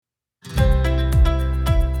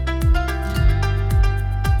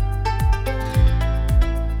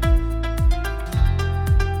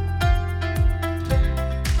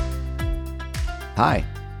Hi,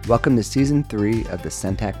 welcome to Season 3 of the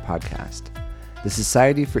SENTAC podcast. The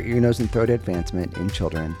Society for Ear, Nose, and Throat Advancement in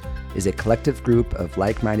Children is a collective group of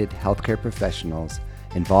like-minded healthcare professionals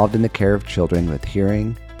involved in the care of children with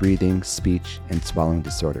hearing, breathing, speech, and swallowing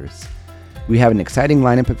disorders. We have an exciting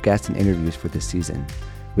lineup of guests and interviews for this season.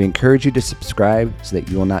 We encourage you to subscribe so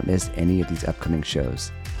that you will not miss any of these upcoming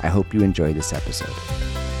shows. I hope you enjoy this episode.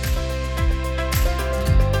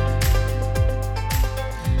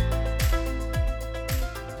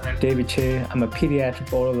 I'm David Che. I'm a pediatric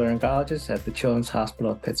otolaryngologist at the Children's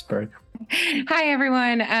Hospital of Pittsburgh. Hi,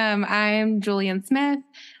 everyone. I'm Julian Smith.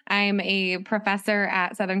 I'm a professor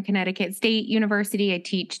at Southern Connecticut State University. I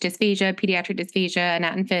teach dysphagia, pediatric dysphagia,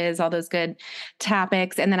 anat and phys, all those good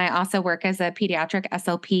topics. And then I also work as a pediatric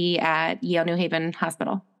SLP at Yale New Haven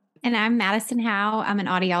Hospital. And I'm Madison Howe. I'm an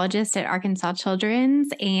audiologist at Arkansas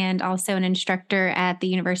Children's and also an instructor at the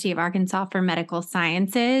University of Arkansas for Medical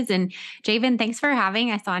Sciences. And Javen, thanks for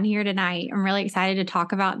having us on here tonight. I'm really excited to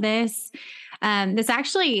talk about this.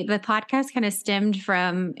 The podcast kind of stemmed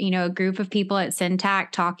from, a group of people at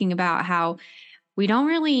SENTAC talking about how we don't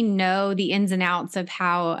really know the ins and outs of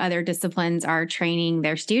how other disciplines are training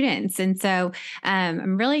their students. And so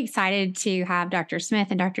I'm really excited to have Dr. Smith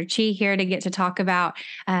and Dr. Chi here to get to talk about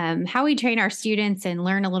how we train our students and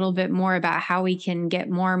learn a little bit more about how we can get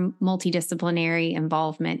more multidisciplinary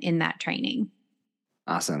involvement in that training.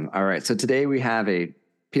 Awesome. All right. So today we have a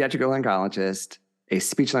pediatric otolaryngologist, a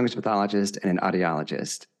speech language pathologist, and an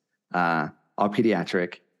audiologist, all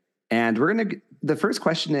pediatric. And the first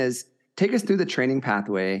question is, take us through the training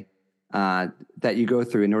pathway that you go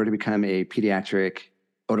through in order to become a pediatric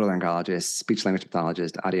otolaryngologist, speech language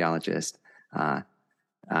pathologist, audiologist.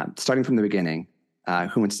 Starting from the beginning,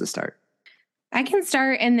 who wants to start? I can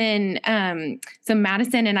start, and then so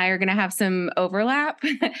Madison and I are going to have some overlap.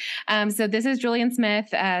 So this is Julian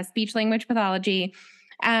Smith, speech language pathology.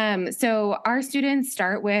 So our students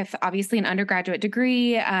start with obviously an undergraduate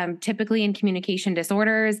degree, typically in communication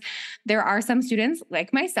disorders. There are some students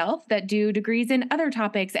like myself that do degrees in other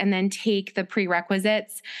topics and then take the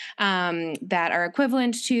prerequisites that are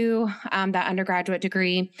equivalent to that undergraduate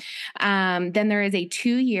degree. Then there is a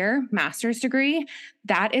 2-year master's degree.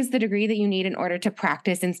 That is the degree that you need in order to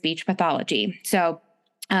practice in speech pathology. So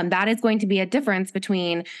that is going to be a difference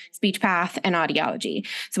between speech path and audiology.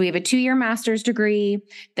 So we have a 2-year master's degree,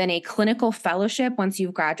 then a clinical fellowship once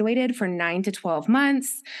you've graduated for 9 to 12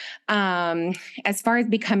 months. As far as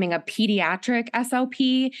becoming a pediatric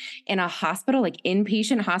SLP in a hospital, like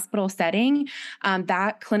inpatient hospital setting,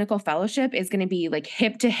 that clinical fellowship is going to be like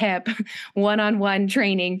hip to hip, one-on-one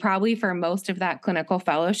training, probably for most of that clinical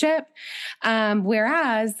fellowship.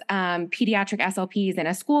 Whereas pediatric SLPs in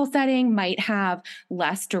a school setting might have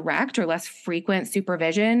less direct or less frequent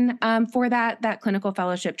supervision for that clinical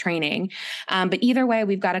fellowship training. But either way,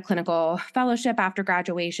 we've got a clinical fellowship after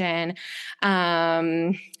graduation.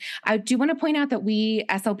 I do want to point out that we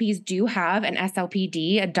SLPs do have an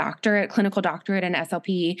SLPD, a doctorate, clinical doctorate in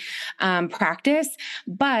SLP practice.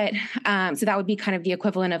 But so that would be kind of the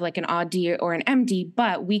equivalent of like an AUD or an MD,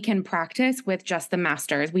 but we can practice with just the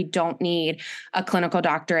master's. We don't need a clinical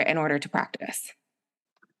doctorate in order to practice.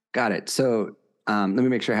 Got it. So let me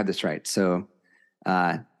make sure I have this right. So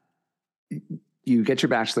you get your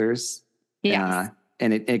bachelor's. Yes.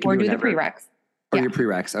 And it can or be do whatever. The prereqs. Or your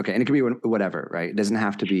prereqs. Okay. And it can be whatever, right? It doesn't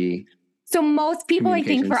have to be. So most people, I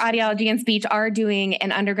think, for audiology and speech are doing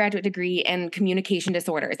an undergraduate degree in communication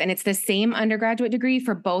disorders. And it's the same undergraduate degree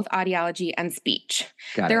for both audiology and speech.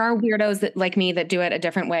 There are weirdos like me that do it a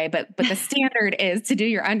different way, but the standard is to do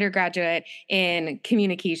your undergraduate in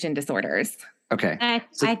communication disorders. Okay.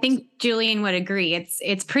 I think Julian would agree.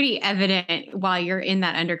 It's pretty evident while you're in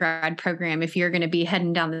that undergrad program if you're going to be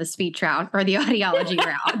heading down the speech route or the audiology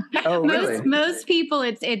route. Oh, really? Most people,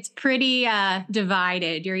 it's pretty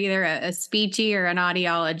divided. You're either a speechy or an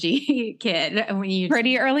audiology kid.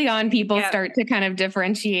 Pretty early on, people start to kind of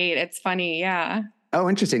differentiate. It's funny, yeah. Oh,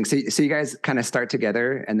 interesting. So you guys kind of start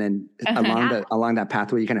together, and then along that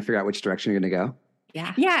pathway, you kind of figure out which direction you're going to go.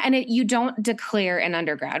 Yeah. And you don't declare an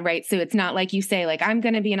undergrad, right? So it's not like you say, like, I'm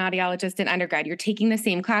going to be an audiologist in undergrad. You're taking the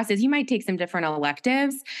same classes. You might take some different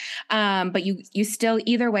electives, but you still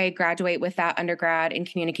either way graduate with that undergrad in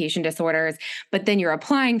communication disorders, but then you're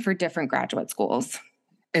applying for different graduate schools.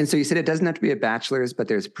 And so you said it doesn't have to be a bachelor's, but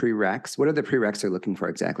there's prereqs. What are the prereqs they're looking for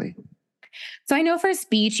exactly? So I know for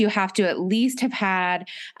speech, you have to at least have had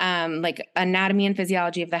like anatomy and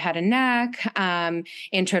physiology of the head and neck,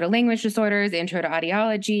 intro to language disorders, intro to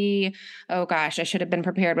audiology. Oh gosh, I should have been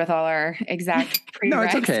prepared with all our exact prereqs. No,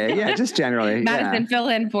 it's okay. Yeah, just generally. Madison, fill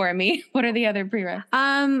in for me. What are the other prereqs?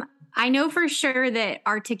 I know for sure that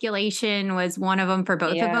articulation was one of them for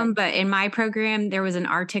both of them, but in my program, there was an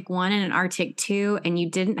Artic 1 and an Artic 2, and you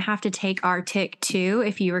didn't have to take Artic 2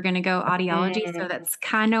 if you were going to go audiology. So that's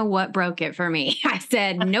kind of what broke it for me. I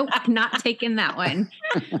said, nope, not taking that one.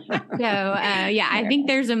 So I think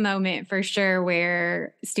there's a moment for sure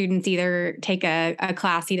where students either take a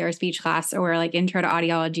class, either a speech class or like intro to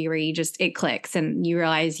audiology, where it clicks and you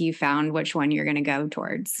realize you found which one you're going to go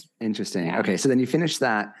towards. Interesting. Yeah. Okay. So then you finish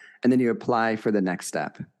that and then you apply for the next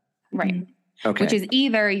step. Right. Okay. Which is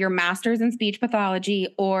either your master's in speech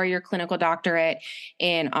pathology or your clinical doctorate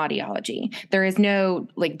in audiology. There is no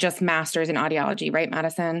just master's in audiology, right,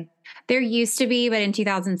 Madison? There used to be, but in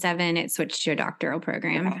 2007, it switched to a doctoral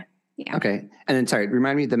program. Okay. Yeah. Okay. And then, sorry,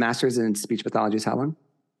 remind me, the master's in speech pathology is how long?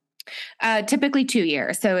 Typically 2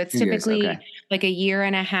 years. So it's typically okay. like a year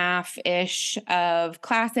and a half-ish of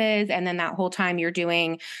classes. And then that whole time you're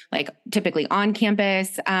doing typically on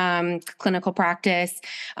campus clinical practice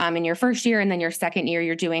in your first year. And then your second year,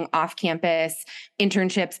 you're doing off campus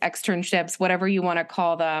internships, externships, whatever you want to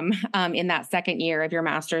call them in that second year of your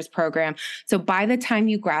master's program. So by the time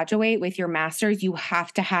you graduate with your master's, you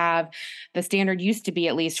have to have, the standard used to be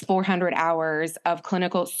at least 400 hours of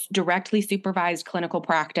directly supervised clinical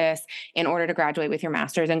practice in order to graduate with your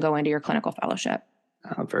master's and go into your clinical fellowship.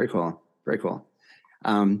 Oh, very cool. Very cool.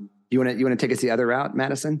 You want to take us the other route,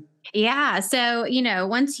 Madison? Yeah. So,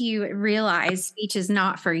 once you realize speech is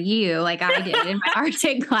not for you, like I did in my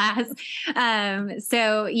Artic class.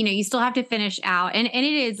 So, you still have to finish out, and it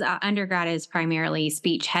is undergrad is primarily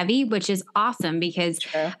speech heavy, which is awesome because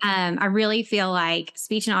I really feel like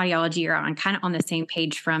speech and audiology are kind of on the same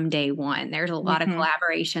page from day one. There's a lot of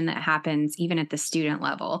collaboration that happens even at the student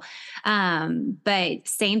level. But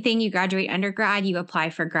same thing, you graduate undergrad, you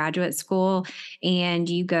apply for graduate school, and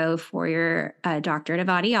you go for your doctorate of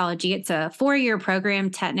audiology. It's a 4-year program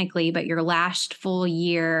technically, but your last full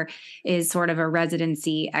year is sort of a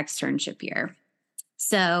residency externship year.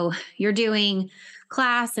 So you're doing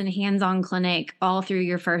class and hands-on clinic all through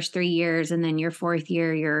your first 3 years. And then your 4th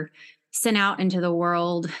year, you're sent out into the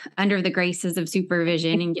world under the graces of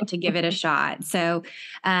supervision and get to give it a shot. So,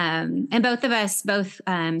 and both of us,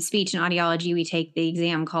 speech and audiology, we take the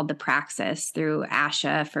exam called the Praxis through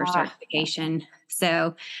ASHA for certification.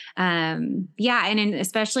 So, and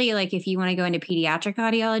especially if you want to go into pediatric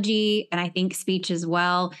audiology, and I think speech as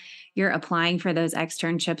well, you're applying for those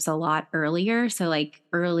externships a lot earlier. So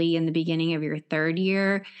early in the beginning of your 3rd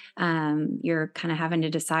year, you're kind of having to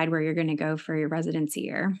decide where you're going to go for your residency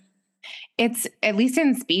year. It's, at least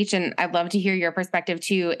in speech, and I'd love to hear your perspective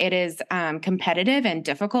too, it is competitive and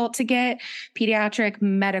difficult to get pediatric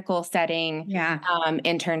medical setting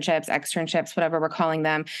internships, externships, whatever we're calling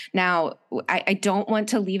them. Now, I don't want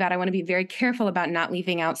to leave out, I want to be very careful about not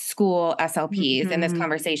leaving out school SLPs in this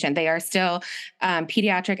conversation. They are still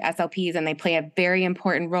pediatric SLPs, and they play a very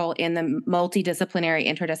important role in the multidisciplinary,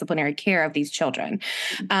 interdisciplinary care of these children.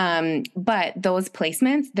 But those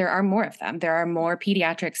placements, there are more of them. There are more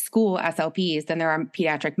pediatric school SLPs than there are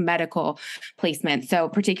pediatric medical placements. So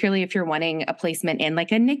particularly if you're wanting a placement in a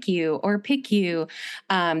NICU or PICU,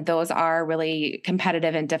 those are really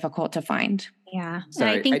competitive and difficult to find. Yeah.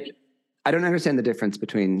 Sorry, I think I don't understand the difference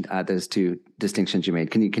between those two distinctions you made.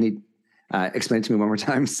 Can you explain it to me one more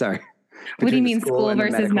time? Sorry. What do you mean, school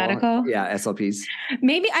versus medical? Yeah, SLPs.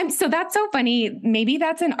 So that's so funny. Maybe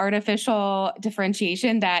that's an artificial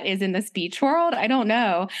differentiation that is in the speech world. I don't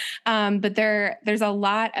know. But there's a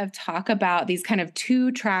lot of talk about these kind of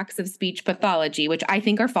 2 tracks of speech pathology, which I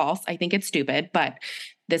think are false. I think it's stupid, but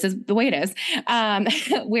this is the way it is,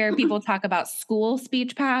 where people talk about school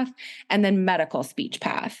speech path and then medical speech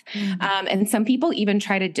path. And some people even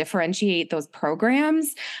try to differentiate those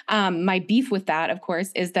programs. My beef with that, of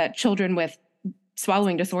course, is that children with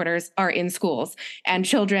swallowing disorders are in schools, and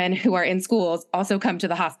children who are in schools also come to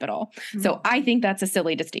the hospital. So I think that's a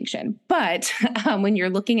silly distinction. But when you're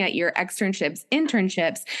looking at your externships,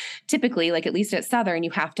 internships, typically, at least at Southern,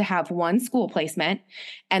 you have to have 1 school placement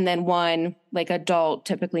and then 1 adult,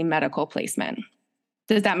 typically medical placement.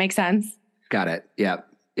 Does that make sense? Got it. Yep.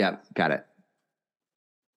 Got it.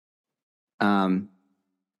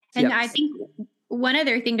 I think one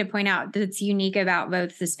other thing to point out that's unique about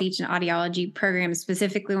both the speech and audiology programs,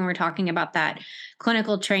 specifically when we're talking about that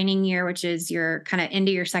clinical training year, which is your kind of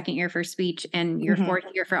into your 2nd year for speech and your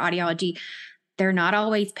 4th year for audiology, they're not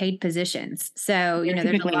always paid positions. So,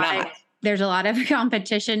 there's a lot of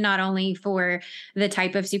competition, not only for the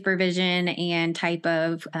type of supervision and type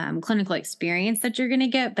of clinical experience that you're going to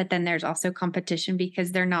get, but then there's also competition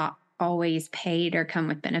because they're not always paid or come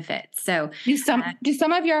with benefits. So do some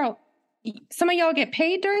of y'all get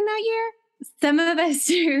paid during that year? Some of us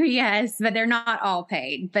do, yes, but they're not all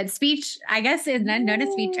paid. But speech, I guess, is none of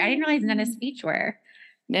speech. I didn't realize none of speech were.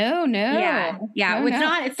 No. Yeah. No, It's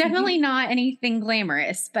not. It's definitely not anything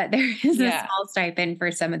glamorous, but there is a small stipend for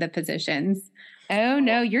some of the positions. Oh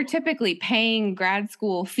no, you're typically paying grad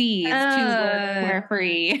school fees to work for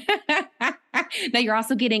free. Now you're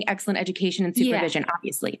also getting excellent education and supervision,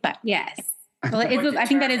 obviously. But yes. Well, I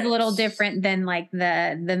think that is a little different than like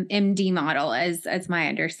the MD model, as my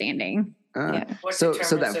understanding. So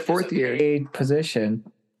that fourth year paid position.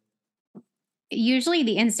 Usually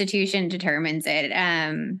the institution determines it.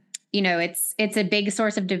 It's a big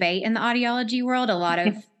source of debate in the audiology world. A lot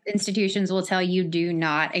of institutions will tell you do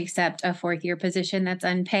not accept a fourth year position that's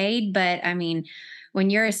unpaid. But I mean, when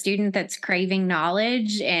you're a student that's craving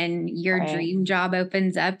knowledge and your dream job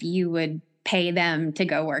opens up, you would pay them to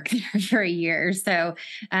go work there for a year. So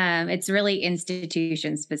it's really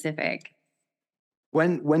institution specific.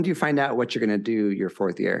 When do you find out what you're going to do your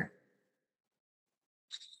fourth year?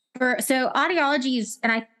 So audiology is,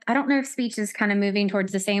 and I don't know if speech is kind of moving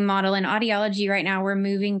towards the same model. In audiology right now, we're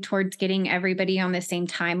moving towards getting everybody on the same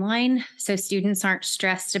timeline. So students aren't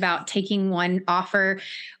stressed about taking one offer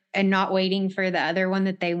and not waiting for the other one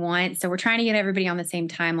that they want. So we're trying to get everybody on the same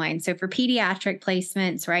timeline. So for pediatric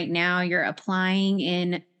placements right now, you're applying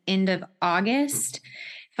in end of August,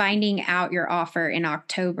 finding out your offer in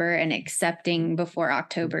October, and accepting before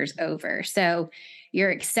October's over. So you're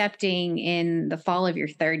accepting in the fall of your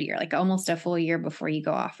third year, like almost a full year before you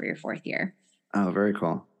go off for your fourth year. Oh, very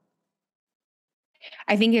cool.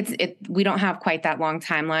 I think we don't have quite that long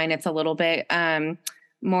timeline. It's a little bit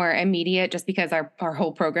more immediate just because our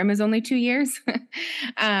whole program is only 2 years.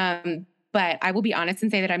 But I will be honest and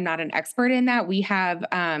say that I'm not an expert in that. We have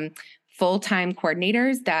full-time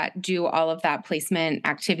coordinators that do all of that placement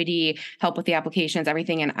activity, help with the applications,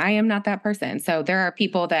 everything. And I am not that person. So there are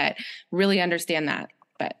people that really understand that,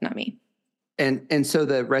 but not me. And so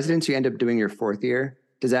the residency you end up doing your fourth year,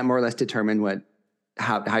 does that more or less determine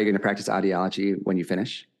how you're going to practice audiology when you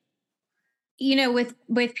finish? With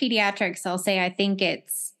pediatrics, I'll say I think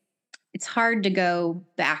it's hard to go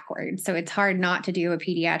backwards. So it's hard not to do a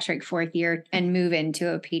pediatric fourth year and move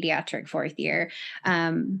into a pediatric fourth year.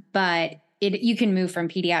 But you can move from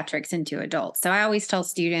pediatrics into adults. So I always tell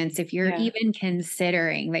students, if you're even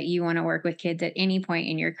considering that you want to work with kids at any point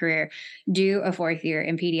in your career, do a fourth year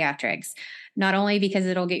in pediatrics. Not only because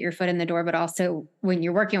it'll get your foot in the door, but also when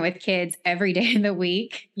you're working with kids every day of the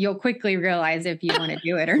week, you'll quickly realize if you want to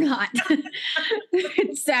do it or not.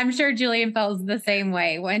 I'm sure Julian feels the same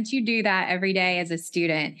way. Once you do that every day as a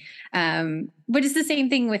student, but it's the same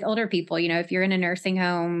thing with older people. If you're in a nursing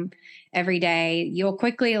home every day, you'll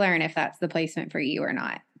quickly learn if that's the placement for you or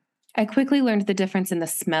not. I quickly learned the difference in the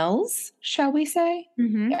smells, shall we say?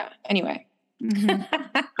 Mm-hmm. Yeah. Anyway.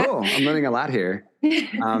 Mm-hmm. Cool. I'm learning a lot here.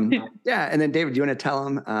 And then David, do you want to tell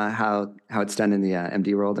them how it's done in the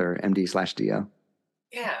MD world or MD/DO?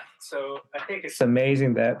 Yeah. So I think it's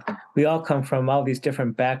amazing that we all come from all these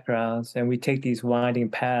different backgrounds and we take these winding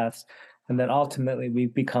paths, and then ultimately we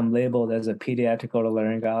become labeled as a pediatric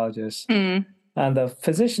otolaryngologist. Mm. On the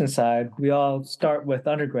physician side, we all start with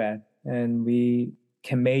undergrad and we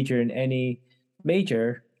can major in any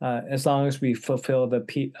major as long as we fulfill the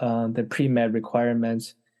pre-med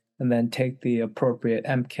requirements and then take the appropriate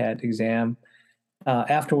MCAT exam.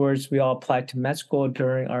 Afterwards, we all apply to med school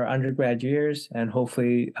during our undergrad years and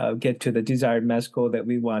hopefully get to the desired med school that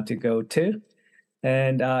we want to go to.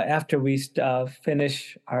 And after we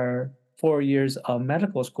finish our 4 years of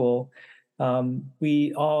medical school,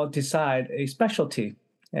 we all decide a specialty.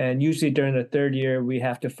 And usually during the third year, we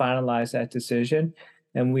have to finalize that decision.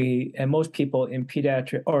 And most people in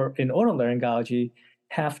pediatric or in otolaryngology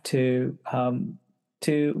have to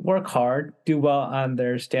work hard, do well on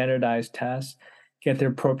their standardized tests, get their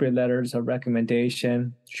appropriate letters of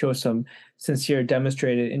recommendation, show some sincere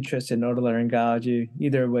demonstrated interest in otolaryngology,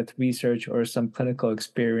 either with research or some clinical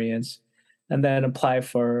experience, and then apply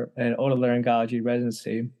for an otolaryngology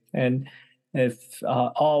residency. And if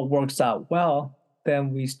all works out well,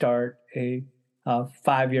 then we start a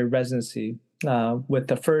 5-year residency, with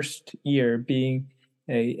the first year being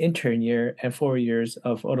an intern year and 4 years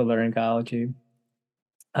of otolaryngology.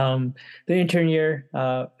 The intern year,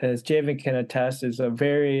 as Javen can attest, is a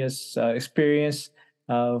various experience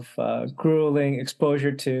of grueling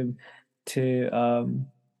exposure to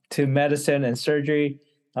medicine and surgery.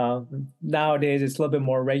 Nowadays, it's a little bit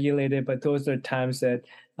more regulated, but those are times that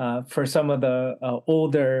for some of the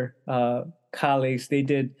older colleagues, they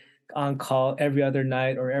did on call every other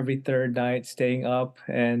night or every third night, staying up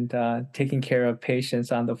and taking care of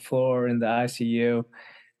patients on the floor in the ICU.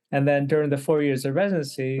 And then during the 4 years of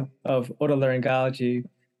residency of otolaryngology,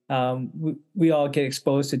 we all get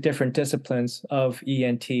exposed to different disciplines of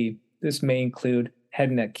ENT. This may include head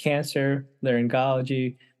and neck cancer,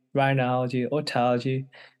 laryngology, rhinology, otology.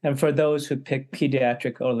 And for those who pick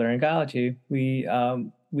pediatric otolaryngology,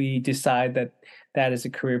 we decide that that is a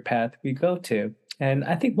career path we go to. And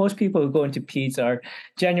I think most people who go into peds are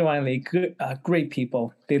genuinely good, great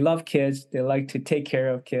people. They love kids. They like to take care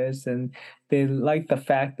of kids. And they like the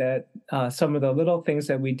fact that some of the little things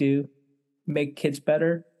that we do make kids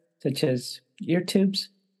better, such as ear tubes.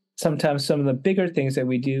 Sometimes some of the bigger things that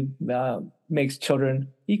we do makes children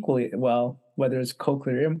equally well, whether it's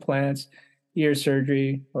cochlear implants, ear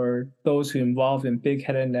surgery, or those who involve in big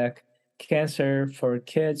head and neck cancer for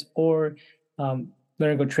kids, or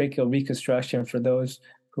laryngotracheal reconstruction for those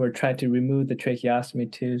who are trying to remove the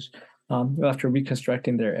tracheostomy tubes after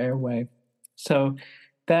reconstructing their airway. So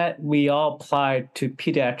that we all apply to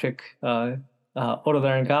pediatric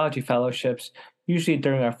otolaryngology fellowships, usually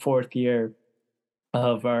during our 4th year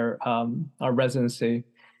of our residency.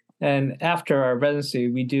 And after our residency,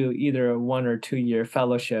 we do either a 1 or 2 year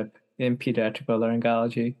fellowship in pediatric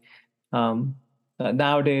otolaryngology.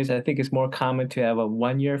 Nowadays, I think it's more common to have a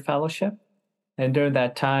 1 year fellowship. And during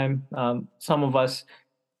that time, some of us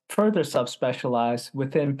further subspecialize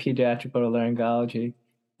within pediatric otolaryngology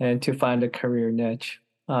and to find a career niche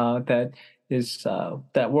that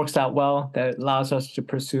works out well, that allows us to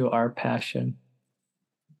pursue our passion.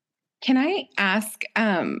 Can I ask,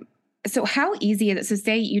 so how easy is it? So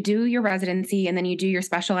say you do your residency and then you do your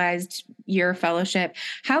specialized year fellowship.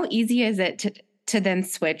 How easy is it to then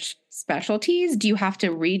switch specialties? Do you have to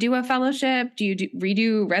redo a fellowship? Do you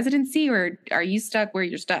redo residency, or are you stuck where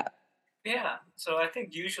you're stuck? Yeah. So I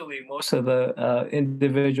think usually most of the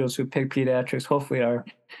individuals who pick pediatrics hopefully are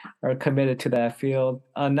committed to that field.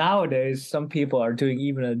 Nowadays, some people are doing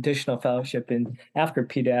even an additional fellowship after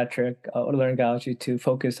pediatric otolaryngology to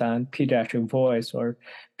focus on pediatric voice or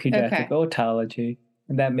pediatric otology.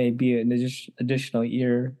 And that may be an additional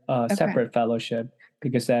year separate fellowship,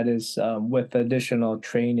 because that is with additional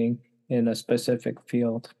training in a specific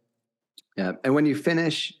field. Yeah. And when you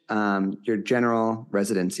finish your general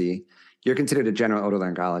residency, you're considered a general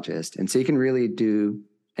otolaryngologist. And so you can really do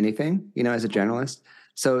anything, as a generalist.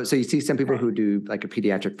 So you see some people who do like a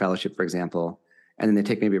pediatric fellowship, for example, and then they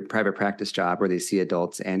take maybe a private practice job where they see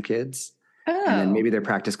adults and kids. Oh. And then maybe their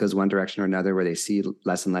practice goes one direction or another where they see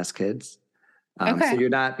less and less kids. So you're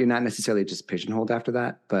not necessarily just pigeonholed after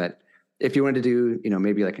that. But if you wanted to do,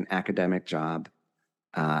 maybe like an academic job,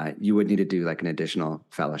 you would need to do like an additional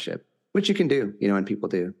fellowship, which you can do, and people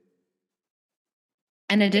do.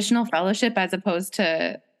 An additional fellowship as opposed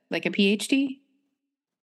to like a PhD?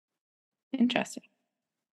 Interesting.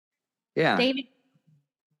 Yeah.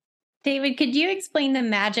 David, could you explain the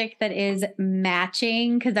magic that is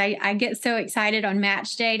matching? Because I get so excited on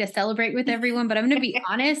match day to celebrate with everyone, but I'm going to be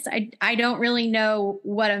honest, I don't really know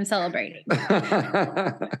what I'm celebrating.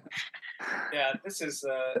 Yeah, this is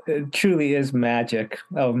it truly is magic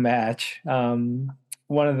of match.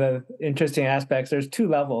 One of the interesting aspects, there's 2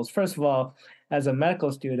 levels. First of all, as a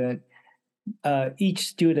medical student, each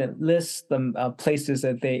student lists the places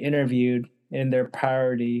that they interviewed in their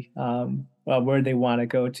priority, where they want to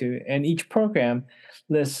go to. And each program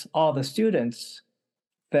lists all the students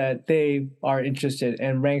that they are interested in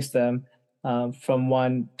and ranks them from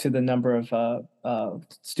 1 to the number of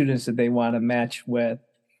students that they want to match with.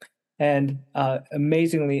 And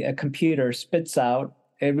amazingly, a computer spits out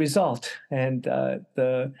a result, and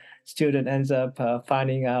the student ends up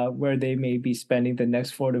finding out where they may be spending the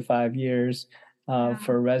next 4 to 5 years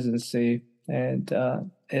for residency. And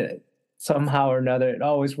somehow or another, it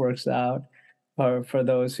always works out for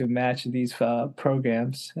those who match these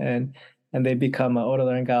programs, and they become an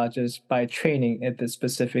otolaryngologist by training at the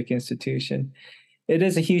specific institution. It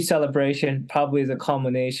is a huge celebration, probably the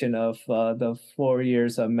culmination of the 4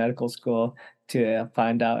 years of medical school, to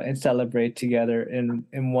find out and celebrate together in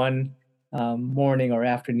one morning or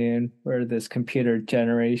afternoon, where this computer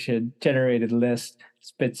generated list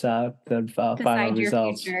spits out the final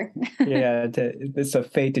results. Yeah, it's a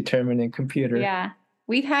fate determining computer. Yeah,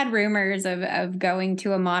 we've had rumors of going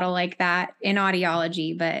to a model like that in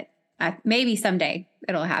audiology, but maybe someday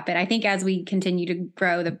it'll happen. I think as we continue to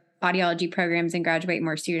grow the audiology programs and graduate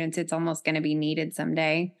more students, it's almost going to be needed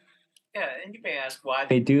someday. Yeah, and you may ask why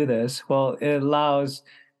they do this. Well, it allows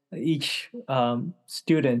each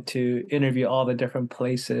student to interview all the different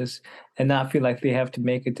places and not feel like they have to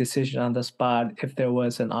make a decision on the spot if there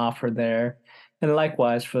was an offer there. And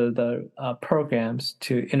likewise for the programs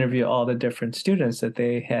to interview all the different students that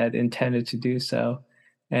they had intended to do so.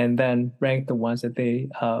 and then rank the ones that they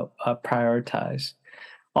prioritize.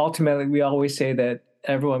 Ultimately, we always say that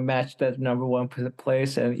everyone matched that number one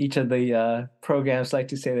place, and each of the programs like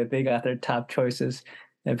to say that they got their top choices,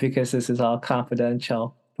 and because this is all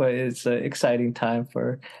confidential. But it's an exciting time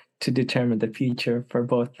to determine the future for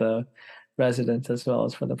both the residents as well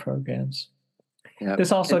as for the programs. Yep.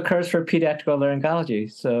 This also occurs for pediatric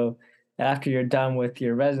otolaryngology. So after you're done with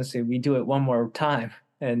your residency, we do it one more time,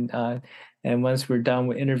 and once we're done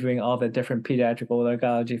with interviewing all the different pediatric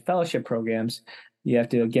otolaryngology fellowship programs, you have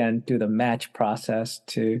to, again, do the match process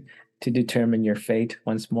to determine your fate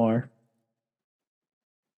once more.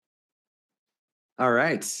 All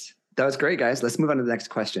right. That was great, guys. Let's move on to the next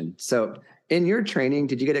question. So in your training,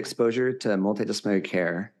 did you get exposure to multidisciplinary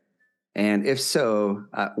care? And if so,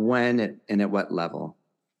 when and at what level?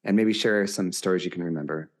 And maybe share some stories you can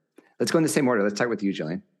remember. Let's go in the same order. Let's start with you,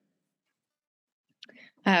 Julian.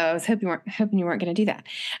 I was hoping you weren't going to do that.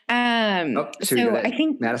 So I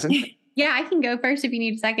think Madison. Yeah, I can go first if you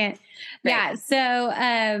need a second. Great. Yeah.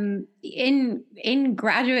 So in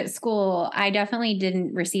graduate school, I definitely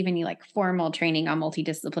didn't receive any like formal training on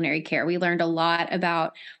multidisciplinary care. We learned a lot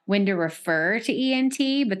about when to refer to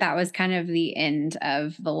ENT, but that was kind of the end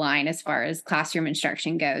of the line as far as classroom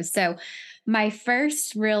instruction goes. So my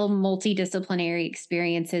first real multidisciplinary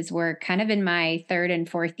experiences were kind of in my third and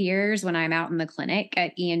fourth years when I'm out in the clinic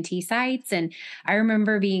at ENT sites. And I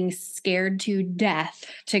remember being scared to death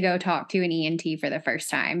to go talk to an ENT for the first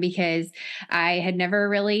time because I had never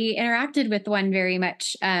really interacted with one very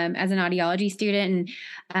much as an audiology student.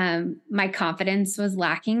 And my confidence was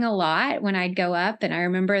lacking a lot when I'd go up. And I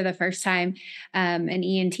remember the first time an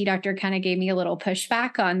ENT doctor kind of gave me a little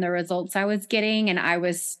pushback on the results I was getting. And I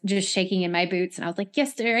was just shaking in my boots. And I was like,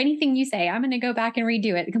 yes, sir, anything you say, I'm going to go back and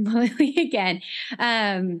redo it completely again.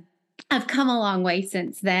 I've come a long way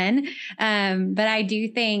since then. But I do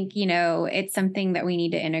think, it's something that we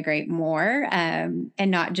need to integrate more and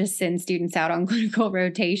not just send students out on clinical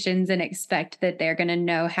rotations and expect that they're going to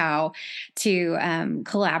know how to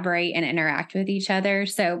collaborate and interact with each other.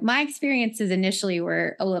 So my experiences initially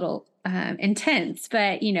were a little intense,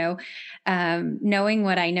 but, knowing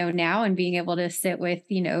what I know now and being able to sit with,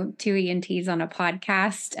 two ENTs on a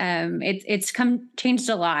podcast, it's changed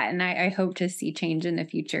a lot. And I hope to see change in the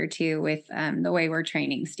future too with the way we're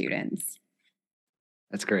training students.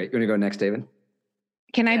 That's great. You want to go next, David?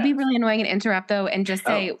 Can I be really annoying and interrupt though and just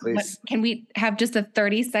say, can we have just a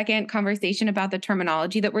 30-second conversation about the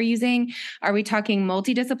terminology that we're using? Are we talking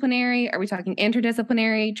multidisciplinary? Are we talking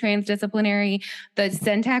interdisciplinary, transdisciplinary? The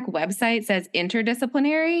CENTAC website says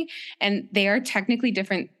interdisciplinary, and they are technically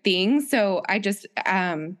different things. So I just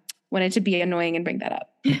wanted to be annoying and bring that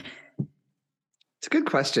up. It's a good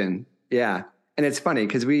question. Yeah. And it's funny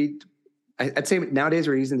because I'd say nowadays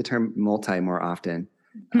we're using the term multi more often.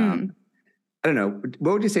 I don't know.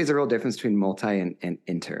 What would you say is the real difference between multi and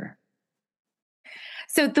inter?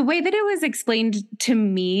 So the way that it was explained to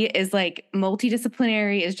me is like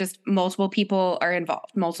multidisciplinary is just multiple people are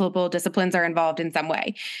involved. Multiple disciplines are involved in some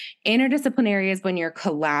way. Interdisciplinary is when you're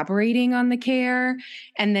collaborating on the care.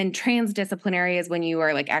 And then transdisciplinary is when you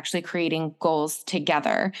are like actually creating goals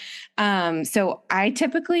together. So I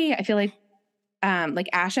feel like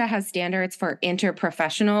ASHA has standards for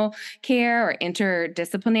interprofessional care or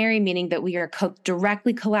interdisciplinary, meaning that we are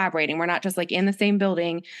directly collaborating. We're not just like in the same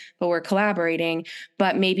building, but we're collaborating,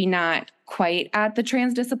 but maybe not quite at the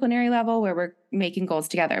transdisciplinary level where we're making goals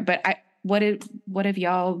together. But what have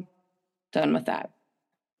y'all done with that?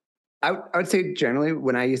 I would say generally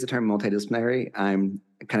when I use the term multidisciplinary, I'm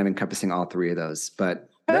kind of encompassing all three of those, but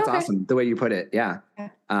that's awesome the way you put it. Yeah.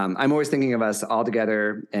 I'm always thinking of us all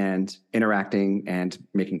together and interacting and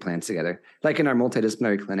making plans together. Like in our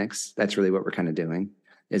multidisciplinary clinics, that's really what we're kind of doing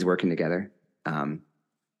is working together.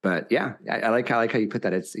 But yeah, I like how you put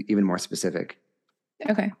that. It's even more specific.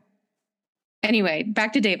 Okay. Anyway,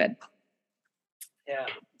 back to David. Yeah.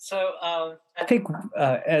 So I think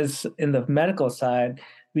as in the medical side,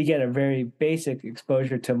 we get a very basic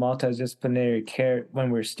exposure to multidisciplinary care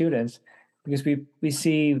when we're students, because we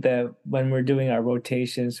see that when we're doing our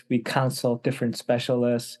rotations, we consult different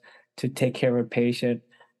specialists to take care of a patient,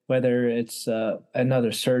 whether it's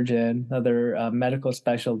another surgeon, another medical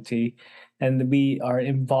specialty, and we are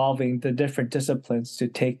involving the different disciplines to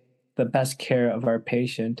take the best care of our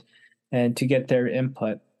patient and to get their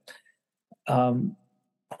input.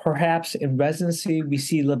 Perhaps in residency, we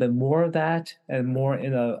see a little bit more of that and more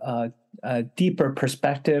in a deeper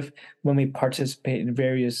perspective when we participate in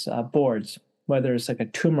various boards, whether it's like a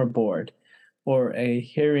tumor board or a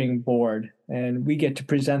hearing board, and we get to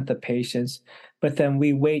present the patients, but then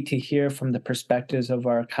we wait to hear from the perspectives of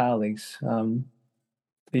our colleagues.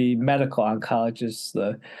 the medical oncologists,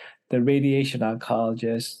 the radiation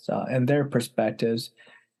oncologists, and their perspectives.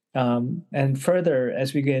 And further,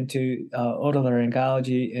 as we get into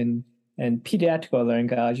otolaryngology and pediatric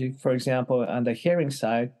otolaryngology, for example, on the hearing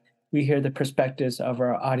side, we hear the perspectives of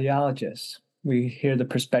our audiologists. We hear the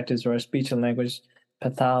perspectives of our speech and language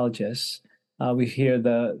pathologists. We hear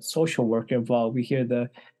the social work involved. We hear the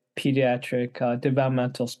pediatric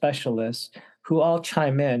developmental specialists who all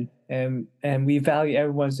chime in, and we value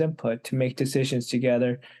everyone's input to make decisions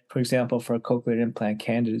together, for example, for a cochlear implant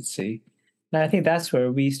candidacy. And I think that's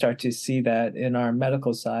where we start to see that in our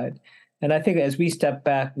medical side. And I think as we step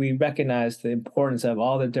back, we recognize the importance of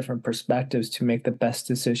all the different perspectives to make the best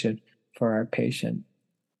decision for our patient.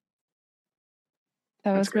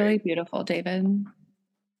 That was really beautiful, David.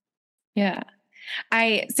 Yeah.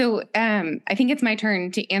 I think it's my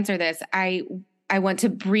turn to answer this. I want to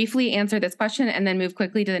briefly answer this question and then move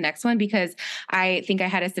quickly to the next one, because I think I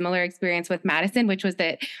had a similar experience with Madison, which was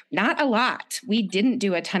that not a lot. We didn't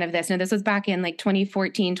do a ton of this. Now, this was back in like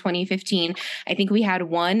 2014, 2015. I think we had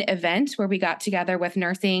one event where we got together with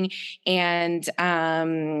nursing and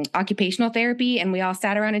occupational therapy, and we all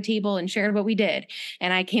sat around a table and shared what we did.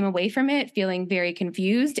 And I came away from it feeling very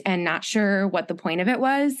confused and not sure what the point of it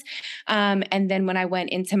was. And then when I went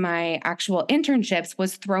into my actual internships,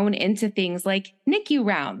 was thrown into things like NICU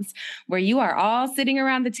rounds, where you are all sitting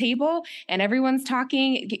around the table and everyone's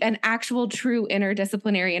talking, an actual true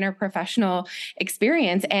interdisciplinary, interprofessional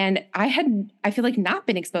experience. And I feel like not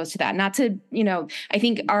been exposed to that. Not to, I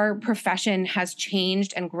think our profession has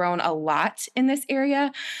changed and grown a lot in this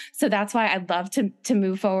area. So that's why I'd love to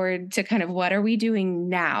move forward to kind of what are we doing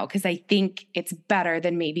now? Because I think it's better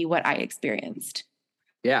than maybe what I experienced.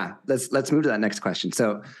 Yeah, let's move to that next question.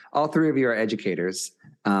 So all three of you are educators.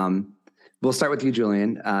 We'll start with you,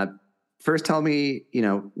 Julian. First, tell me,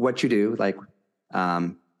 what you do, like,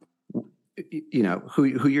 who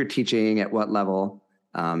you're teaching at what level,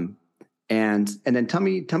 and then tell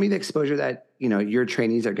me the exposure that your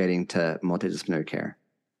trainees are getting to multidisciplinary care.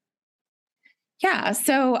 Yeah.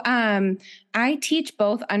 So I teach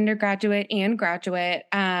both undergraduate and graduate.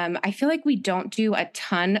 I feel like we don't do a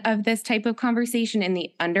ton of this type of conversation in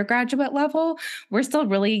the undergraduate level. We're still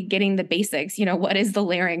really getting the basics. What is the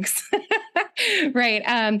larynx? Right.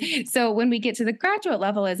 So when we get to the graduate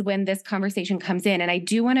level is when this conversation comes in. And I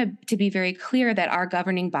do want to be very clear that our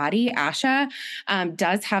governing body, ASHA,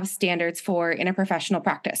 does have standards for interprofessional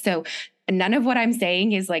practice. So none of what I'm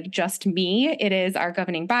saying is like just me. It is our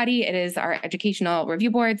governing body. It is our educational review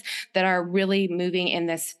boards that are really moving in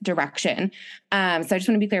this direction. So I just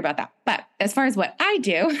want to be clear about that. But as far as what I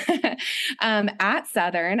do, at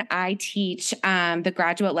Southern, I teach the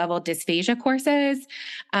graduate level dysphagia courses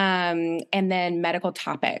and then medical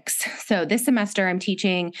topics. So this semester, I'm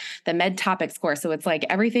teaching the med topics course. So it's like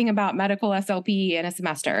everything about medical SLP in a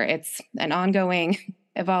semester. It's an ongoing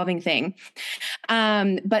evolving thing.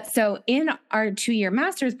 But so in our 2-year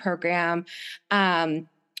master's program,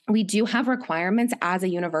 we do have requirements as a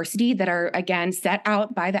university that are, again, set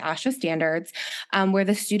out by the ASHA standards, where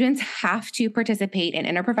the students have to participate in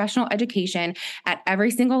interprofessional education at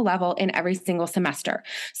every single level in every single semester.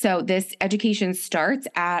 So this education starts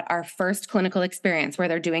at our first clinical experience, where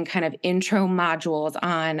they're doing kind of intro modules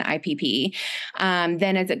on IPP.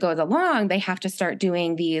 Then as it goes along, they have to start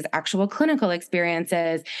doing these actual clinical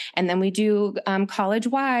experiences. And then we do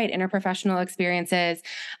college-wide interprofessional experiences.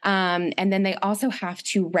 And then they also have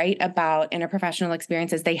to write about interprofessional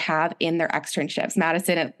experiences they have in their externships.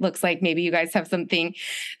 Madison, it looks like maybe you guys have something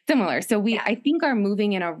similar. So I think are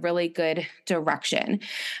moving in a really good direction.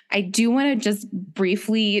 I do want to just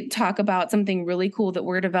briefly talk about something really cool that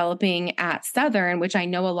we're developing at Southern, which I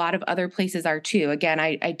know a lot of other places are too. Again,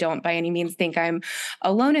 I don't by any means think I'm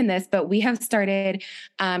alone in this, but we have started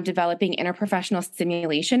developing interprofessional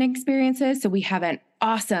simulation experiences. So we have an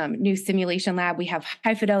awesome new simulation lab. We have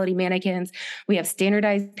high fidelity mannequins. We have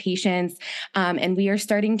standardized patients. And we are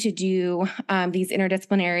starting to do these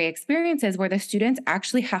interdisciplinary experiences where the students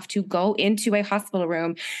actually have to go into a hospital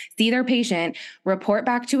room, see their patient, report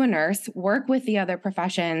back to a nurse, work with the other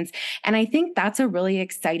professions. And I think that's a really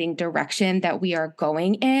exciting direction that we are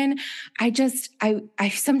going in. I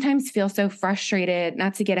sometimes feel so frustrated,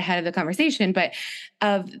 not to get ahead of the conversation, but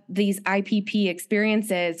of these IPP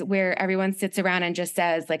experiences where everyone sits around and just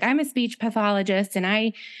says, like, I'm a speech pathologist and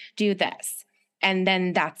I do this. And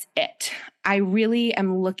then that's it. I really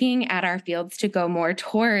am looking at our fields to go more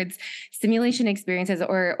towards simulation experiences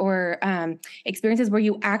or experiences where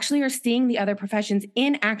you actually are seeing the other professions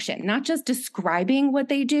in action, not just describing what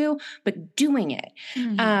they do, but doing it.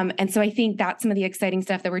 Mm-hmm. And so I think that's some of the exciting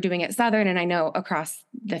stuff that we're doing at Southern, and I know across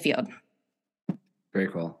the field. Very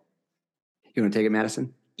cool. You want to take it,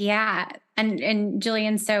 Madison? Yeah. And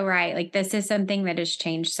Julian's so right. Like, this is something that has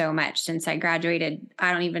changed so much since I graduated.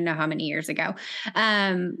 I don't even know how many years ago.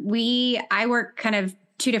 I work kind of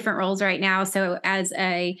two different roles right now. So as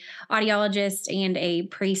a audiologist and a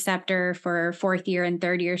preceptor for fourth year and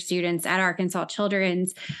third year students at Arkansas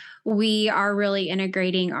Children's, we are really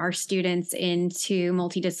integrating our students into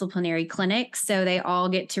multidisciplinary clinics. So they all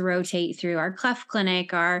get to rotate through our cleft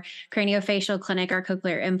clinic, our craniofacial clinic, our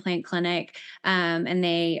cochlear implant clinic, and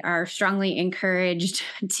they are strongly encouraged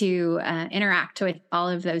to interact with all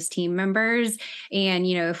of those team members. And,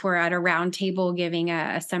 if we're at a round table giving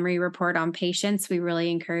a summary report on patients, we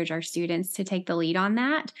really encourage our students to take the lead on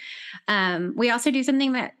that. We also do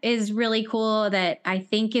something that is really cool that I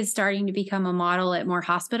think is starting to become a model at more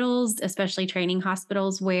hospitals, especially training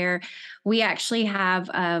hospitals, where we actually have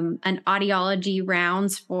an audiology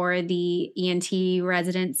rounds for the ENT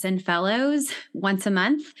residents and fellows once a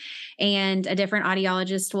month. And a different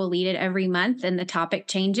audiologist will lead it every month, and the topic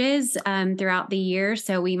changes throughout the year.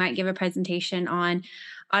 So we might give a presentation on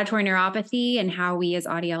auditory neuropathy and how we as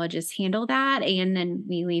audiologists handle that. And then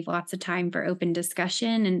we leave lots of time for open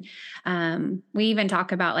discussion. And we even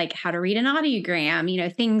talk about like how to read an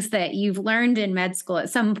audiogram, things that you've learned in med school at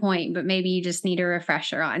some point, but maybe you just need a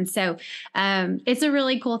refresher on. So it's a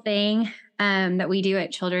really cool thing that we do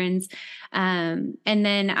at Children's. And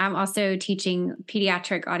then I'm also teaching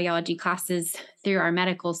pediatric audiology classes through our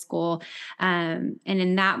medical school. And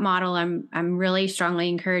in that model, I'm really strongly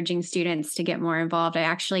encouraging students to get more involved. I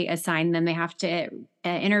actually assign them, they have to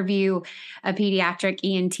interview a pediatric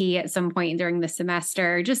ENT at some point during the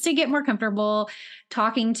semester just to get more comfortable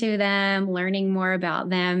talking to them, learning more about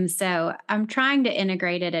them. So I'm trying to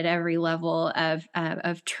integrate it at every level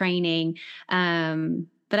of training.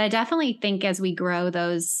 But I definitely think as we grow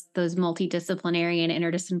those multidisciplinary and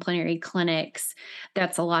interdisciplinary clinics,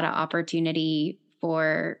 that's a lot of opportunity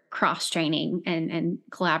for cross-training and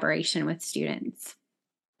collaboration with students.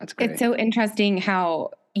 That's great. It's so interesting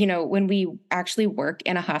how, when we actually work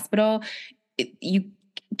in a hospital, you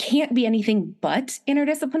can't be anything but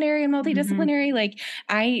interdisciplinary and multidisciplinary. Mm-hmm. Like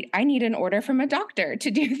I need an order from a doctor to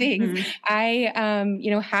do things. Mm-hmm.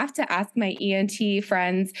 I, have to ask my ENT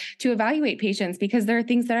friends to evaluate patients because there are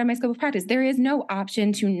things that are in my scope of practice. There is no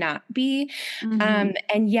option to not be. Mm-hmm.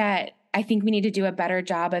 And yet I think we need to do a better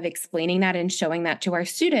job of explaining that and showing that to our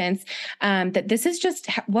students, that this is just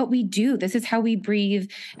what we do. This is how we breathe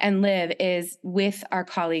and live, is with our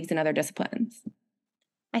colleagues in other disciplines.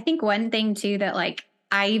 I think one thing too that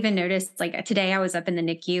I even noticed, today I was up in the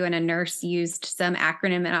NICU and a nurse used some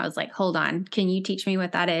acronym and I was like, hold on, can you teach me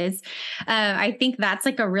what that is? I think that's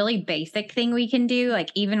a really basic thing we can do.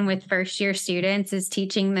 Even with first year students, is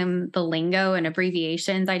teaching them the lingo and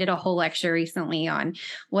abbreviations. I did a whole lecture recently on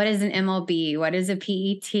what is an MLB, what is a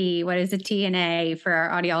PET, what is a TNA for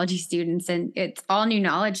our audiology students. And it's all new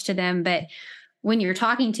knowledge to them. But when you're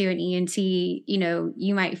talking to an ENT,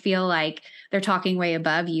 you might feel like they're talking way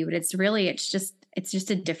above you, but it's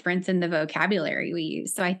just a difference in the vocabulary we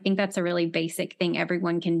use. So I think that's a really basic thing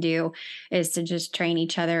everyone can do, is to just train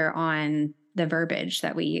each other on the verbiage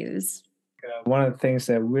that we use. One of the things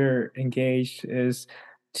that we're engaged is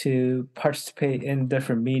to participate in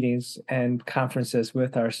different meetings and conferences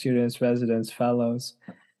with our students, residents, fellows.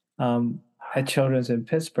 At Children's in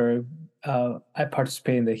Pittsburgh, I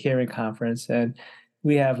participate in the hearing conference, and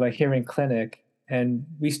we have a hearing clinic. And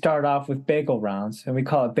we start off with bagel rounds, and we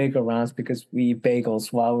call it bagel rounds because we eat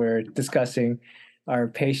bagels while we're discussing our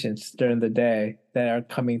patients during the day that are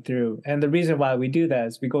coming through. And the reason why we do that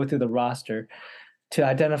is we go through the roster to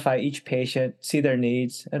identify each patient, see their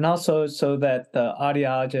needs, and also so that the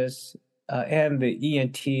audiologists and the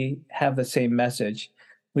ENT have the same message.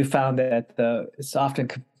 We found that it's often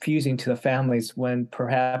confusing to the families when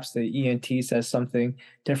perhaps the ENT says something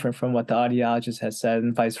different from what the audiologist has said,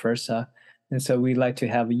 and vice versa. And so we like to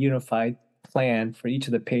have a unified plan for each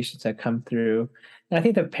of the patients that come through. And I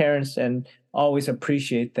think the parents always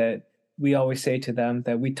appreciate that we always say to them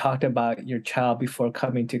that we talked about your child before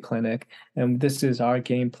coming to clinic, and this is our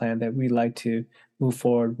game plan that we like to move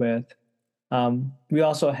forward with. We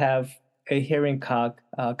also have a hearing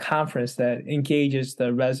conference that engages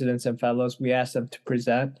the residents and fellows. We ask them to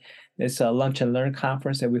present. It's a lunch and learn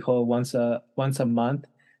conference that we hold once a month,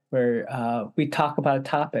 where we talk about a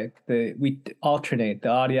topic. We alternate. The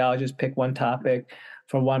audiologists pick one topic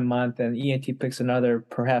for 1 month, and ENT picks another,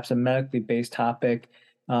 perhaps a medically based topic,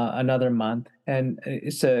 another month. And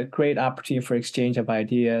it's a great opportunity for exchange of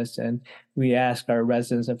ideas. And we ask our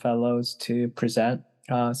residents and fellows to present.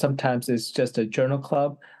 Sometimes it's just a journal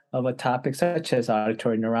club. of a topic such as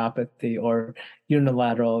auditory neuropathy or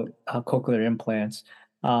unilateral cochlear implants.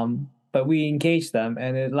 But we engage them,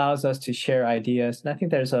 and it allows us to share ideas. And I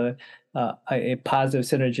think there's a positive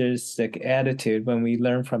synergistic attitude when we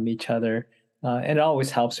learn from each other. And it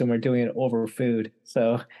always helps when we're doing it over food.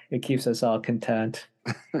 So it keeps us all content.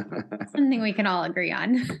 Something we can all agree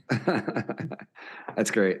on.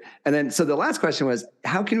 That's great. And then, so the last question was,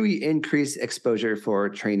 how can we increase exposure for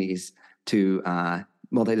trainees to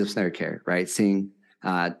multidisciplinary care, right? Seeing,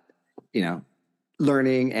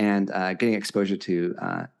 learning and getting exposure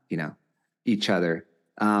to, each other.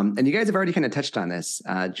 And you guys have already kind of touched on this,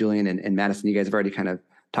 Julian and Madison, you guys have already kind of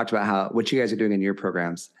talked about what you guys are doing in your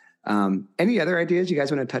programs. Any other ideas you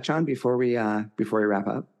guys want to touch on before we wrap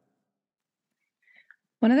up?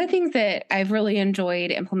 One of the things that I've really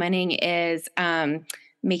enjoyed implementing is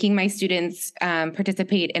making my students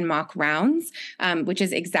participate in mock rounds, which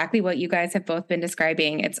is exactly what you guys have both been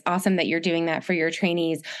describing. It's awesome that you're doing that for your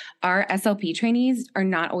trainees. Our SLP trainees are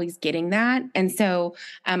not always getting that. And so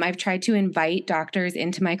I've tried to invite doctors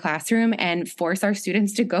into my classroom and force our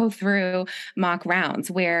students to go through mock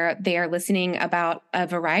rounds where they are listening about a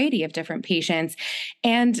variety of different patients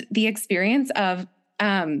and the experience of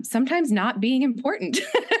sometimes not being important.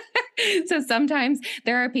 So sometimes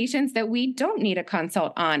there are patients that we don't need a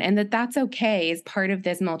consult on, and that's okay as part of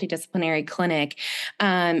this multidisciplinary clinic.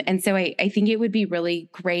 And so I think it would be really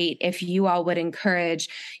great if you all would encourage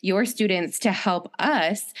your students to help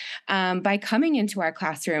us by coming into our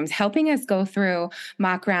classrooms, helping us go through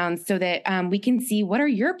mock rounds so that we can see what are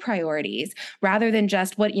your priorities rather than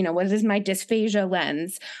just what is my dysphagia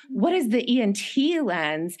lens? What is the ENT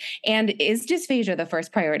lens? And is dysphagia the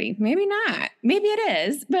first priority? Maybe not. Maybe it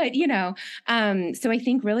is, but so I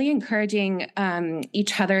think really encouraging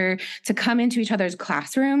each other to come into each other's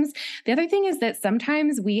classrooms. The other thing is that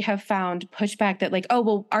sometimes we have found pushback that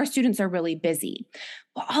our students are really busy.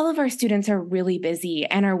 Well, all of our students are really busy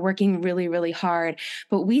and are working really, really hard,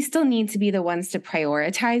 but we still need to be the ones to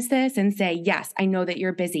prioritize this and say, yes, I know that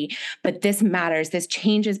you're busy, but this matters. This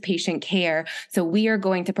changes patient care. So we are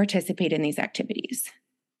going to participate in these activities.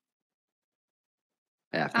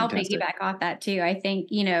 Yeah, I'll piggyback off that too. I think,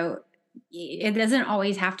 it doesn't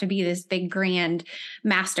always have to be this big grand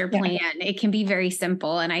master plan. Yeah. It can be very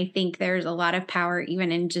simple. And I think there's a lot of power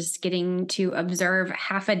even in just getting to observe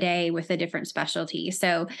half a day with a different specialty.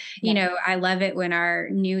 So, I love it when our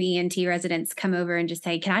new ENT residents come over and just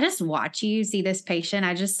say, can I just watch you see this patient?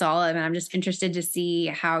 I just saw him and I'm just interested to see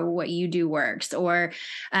how what you do works. Or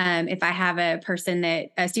if I have a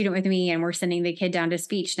student with me and we're sending the kid down to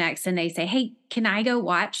speech next and they say, hey, can I go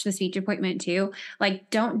watch the speech appointment too?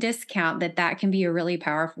 Don't discount that can be a really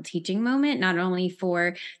powerful teaching moment, not only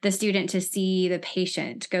for the student to see the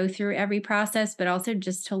patient go through every process, but also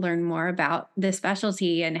just to learn more about the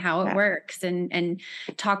specialty and how it works and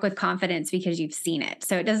talk with confidence because you've seen it.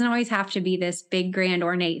 So it doesn't always have to be this big, grand,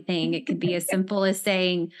 ornate thing. It could be as simple as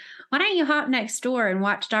saying, why don't you hop next door and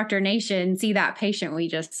watch Dr. Nation see that patient we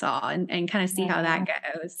just saw and kind of see how that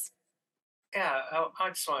goes. Yeah, I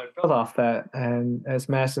just want to build off that. And as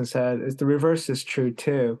Madison said, the reverse is true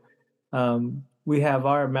too. We have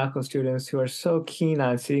our medical students who are so keen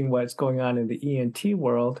on seeing what's going on in the ENT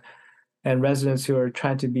world and residents who are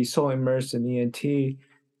trying to be so immersed in ENT.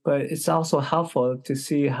 But it's also helpful to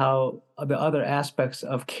see how the other aspects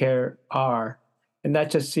of care are, and not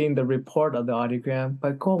just seeing the report of the audiogram,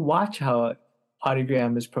 but go watch how an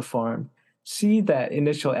audiogram is performed. See that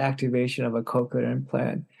initial activation of a cochlear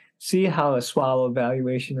implant. See how a swallow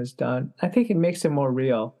evaluation is done. I think it makes it more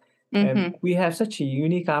real. Mm-hmm. And we have such a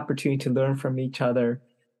unique opportunity to learn from each other.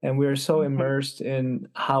 And we're so immersed in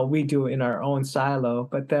how we do in our own silo.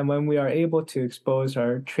 But then when we are able to expose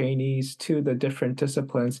our trainees to the different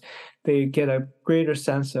disciplines, they get a greater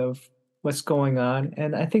sense of what's going on.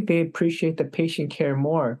 And I think they appreciate the patient care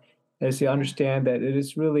more as they understand that it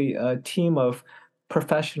is really a team of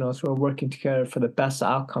professionals who are working together for the best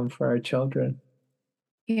outcome for our children.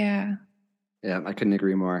 Yeah. Yeah, I couldn't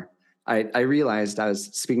agree more. I realized I was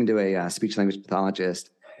speaking to a speech language pathologist,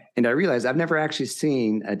 and I realized I've never actually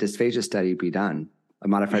seen a dysphagia study be done, a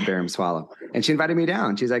modified barium swallow. And she invited me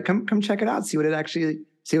down. She's like, come check it out, see what it's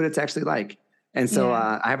actually like. And so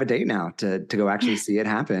I have a date now to go actually see it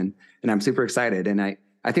happen. And I'm super excited. And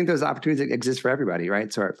I think those opportunities exist for everybody,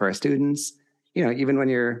 right? So for our students, even when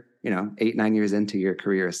you're, 8-9 years into your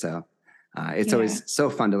career. So it's always so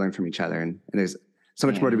fun to learn from each other. And there's so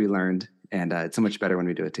much more to be learned. And it's so much better when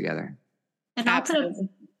we do it together. And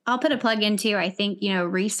I'll put a plug into, I think,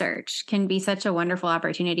 research can be such a wonderful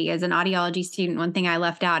opportunity. As an audiology student, one thing I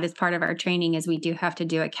left out as part of our training is we do have to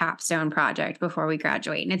do a capstone project before we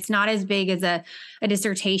graduate. And it's not as big as a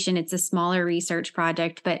dissertation, it's a smaller research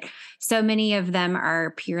project, but so many of them are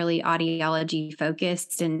purely audiology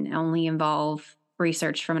focused and only involve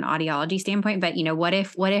research from an audiology standpoint. But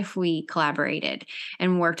what if we collaborated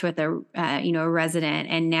and worked with a resident,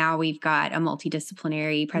 and now we've got a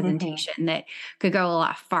multidisciplinary presentation that could go a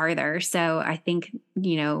lot farther. So I think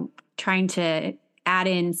trying to add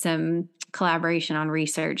in some collaboration on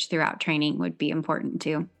research throughout training would be important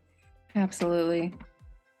too. Absolutely.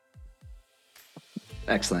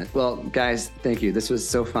 Excellent. Well, guys, thank you. This was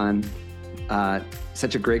so fun.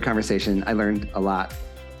 Such a great conversation. I learned a lot.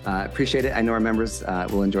 Appreciate it. I know our members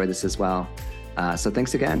will enjoy this as well. So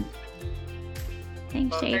thanks again.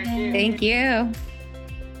 Thanks, Jaden. Thank you.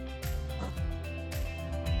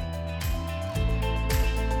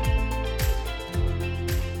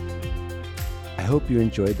 I hope you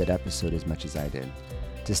enjoyed that episode as much as I did.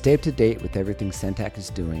 To stay up to date with everything Centac is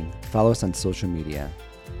doing, follow us on social media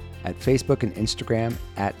at Facebook and Instagram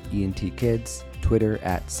at ENT Kids, Twitter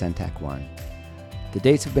at Centac1. The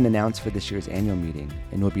dates have been announced for this year's annual meeting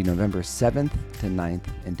and will be November 7th to 9th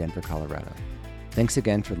in Denver, Colorado. Thanks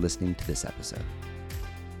again for listening to this episode.